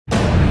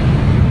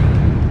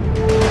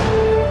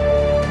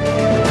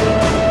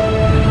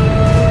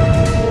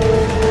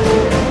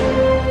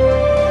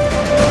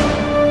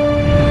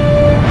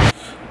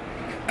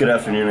Good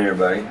afternoon,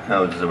 everybody.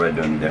 How is everybody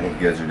doing today? I hope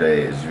you guys'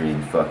 day is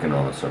really fucking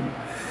awesome.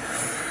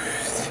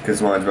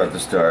 Because mine's about to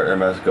start.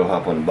 I'm about to go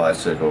hop on a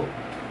bicycle.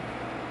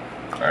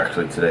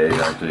 Actually, today is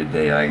actually a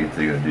day I get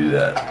to go do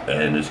that.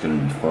 And it's going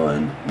to be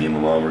fun. Me and my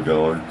mom are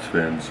going to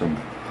spend some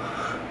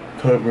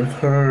time with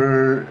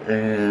her.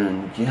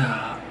 And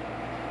yeah,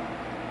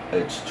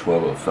 it's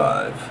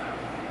 12:05.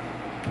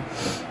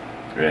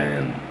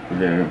 And we're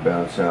going to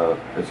bounce out.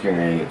 It's going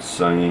to get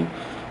sunny.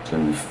 It's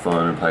going to be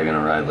fun. I'm probably going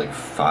to ride like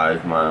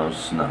 5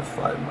 miles. Not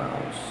 5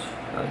 miles.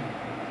 Like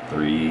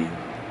 3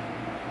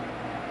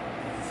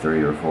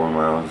 or 4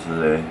 miles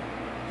a day.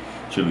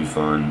 Should be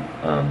fun.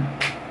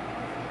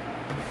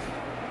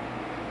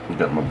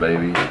 Got my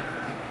baby,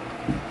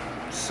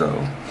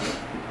 so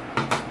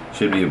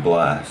should be a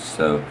blast.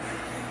 So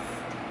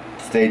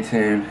stay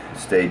tuned,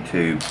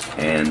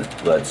 and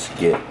let's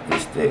get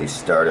this day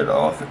started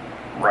off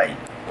right.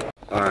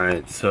 All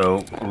right,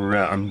 so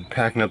I'm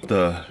packing up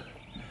the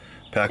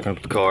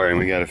car, and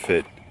we gotta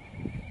fit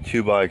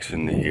 2 bikes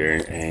into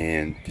here,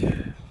 and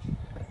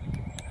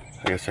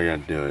I guess I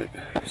gotta do it.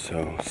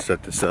 So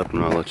set this up,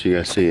 and I'll let you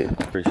guys see it.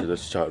 Pretty sure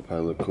this shot would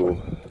probably look cool.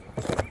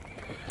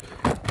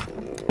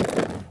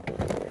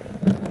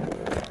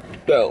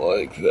 About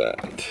like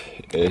that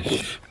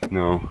ish.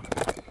 No.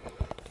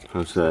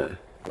 How's that?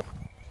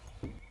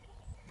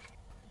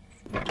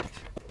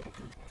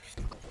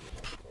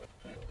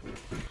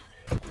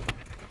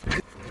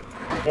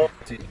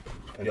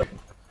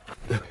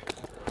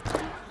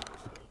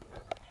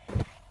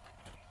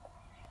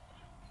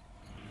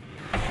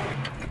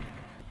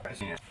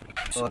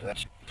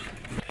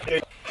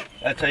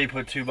 That's how you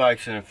put 2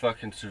 bikes in a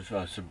fucking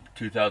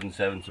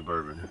 2007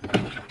 Suburban.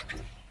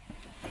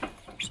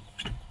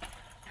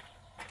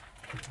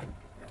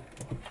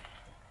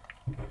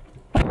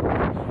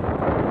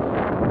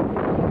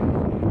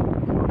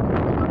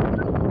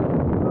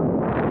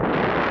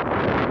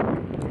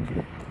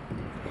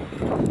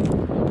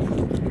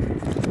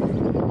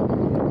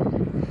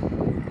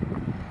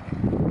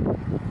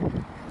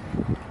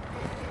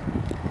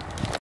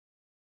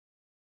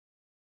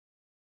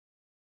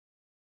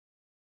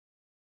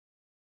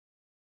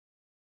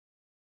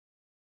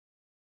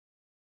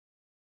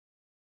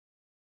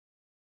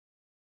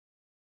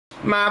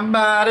 My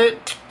body,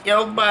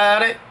 your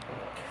body.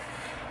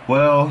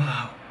 Well,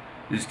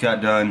 just got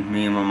done.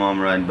 Me and my mom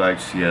riding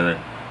bikes together.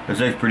 It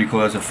was actually pretty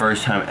cool. It's the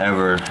first time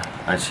ever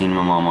I seen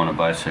my mom on a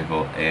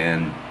bicycle,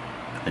 and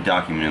I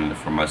documented it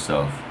for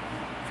myself,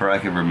 for I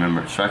could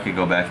remember, so I could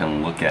go back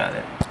and look at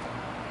it.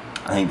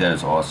 I think that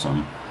is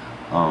awesome.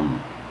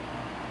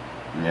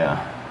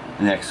 Yeah.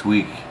 Next fucking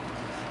week.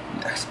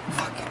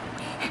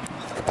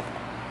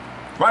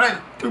 Right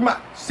through my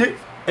shit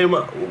and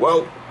my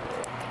whoa.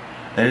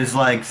 It is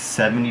like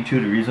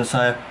 72 degrees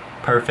outside.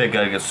 Perfect.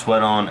 Gotta get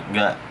sweat on.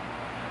 I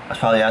was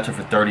probably out there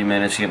for 30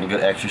 minutes getting a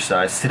good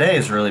exercise. Today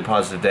is a really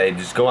positive day.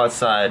 Just go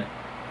outside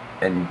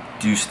and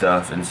do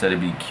stuff instead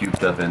of being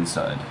cooped up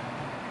inside.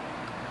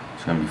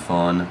 It's gonna be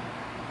fun.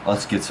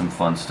 Let's get some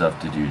fun stuff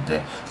to do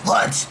today.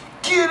 Let's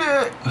get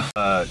it!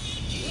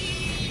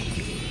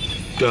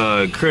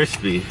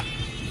 Crispy.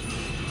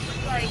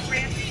 Like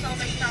ranch,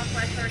 salted,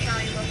 southwest, or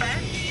Italian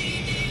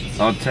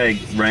buffet? I'll take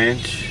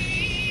ranch.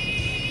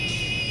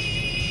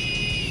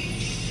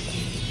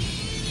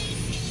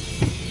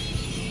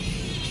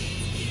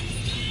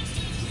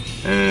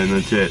 And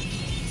that's it.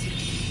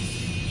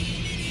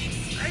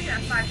 Alright,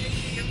 got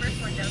 550 your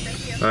first window.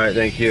 Thank you. Alright,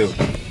 thank you.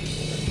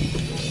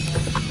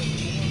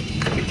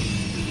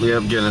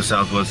 Yep, getting a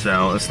Southwest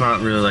salad. It's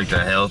not really like the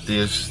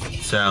healthiest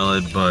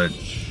salad, but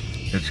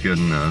it's good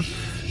enough.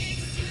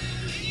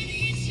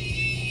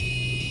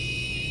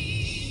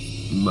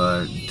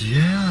 But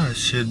yeah, it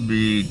should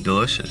be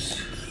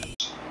delicious.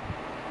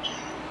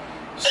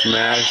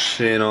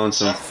 Smashing on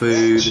some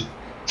food.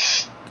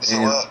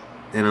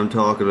 And I'm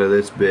talking to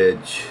this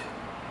bitch.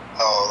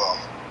 Hold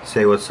on.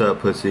 Say what's up,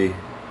 pussy.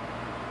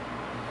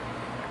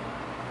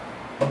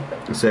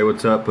 Say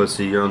what's up,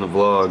 pussy. You're on the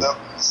vlog.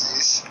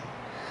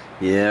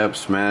 Yep,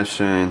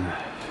 smashing.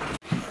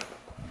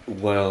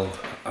 Well,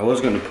 I was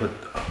gonna put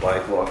a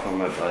bike lock on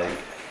my bike,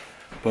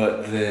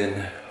 but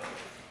then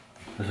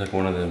there's like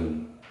one of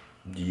them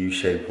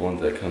U-shaped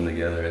ones that come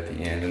together at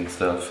the end and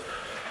stuff.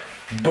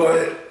 But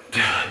it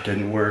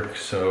didn't work,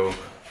 so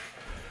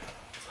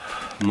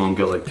Mom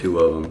got like 2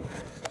 of them.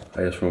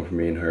 I just want for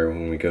me and her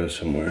when we go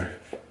somewhere.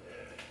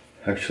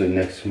 Actually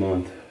next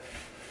month.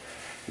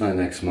 Not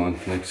next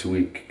month, next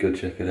week. Go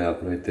check it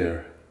out right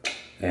there.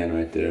 And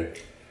right there.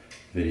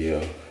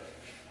 Video.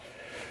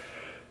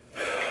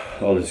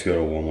 I'll just go to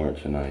Walmart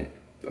tonight.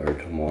 Or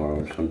tomorrow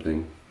or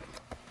something.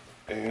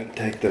 And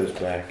take those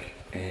back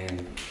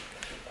and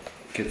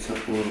get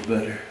something a little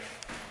better.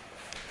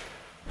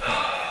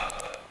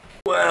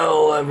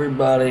 Well,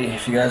 everybody,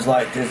 if you guys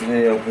like this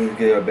video, please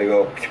give it a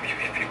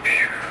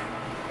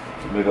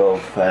big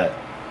old fat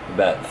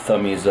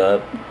thummies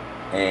up,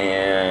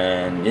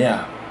 and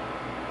yeah,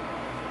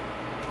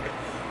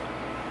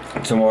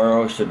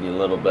 tomorrow should be a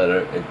little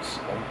better. It's,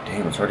 oh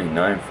damn, it's already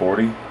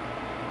 9:40.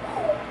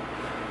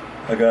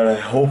 I got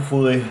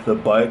hopefully the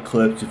bike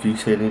clips, if you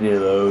said any of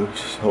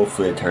those,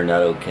 hopefully it turned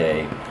out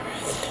okay.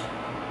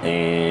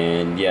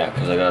 And yeah,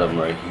 because I got them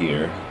right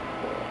here.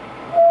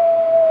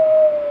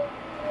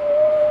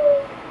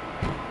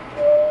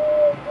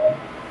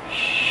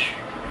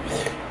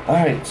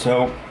 Alright,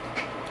 so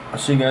I'll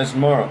see you guys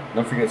tomorrow.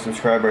 Don't forget to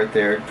subscribe right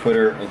there.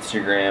 Twitter,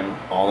 Instagram,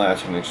 all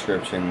that's in the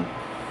description.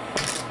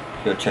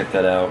 Go check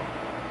that out.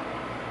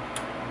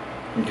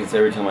 Because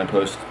every time I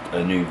post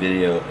a new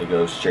video, it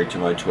goes straight to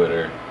my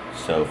Twitter.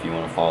 So if you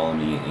want to follow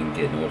me and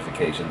get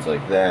notifications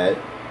like that,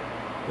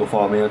 go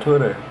follow me on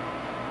Twitter.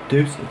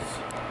 Deuces.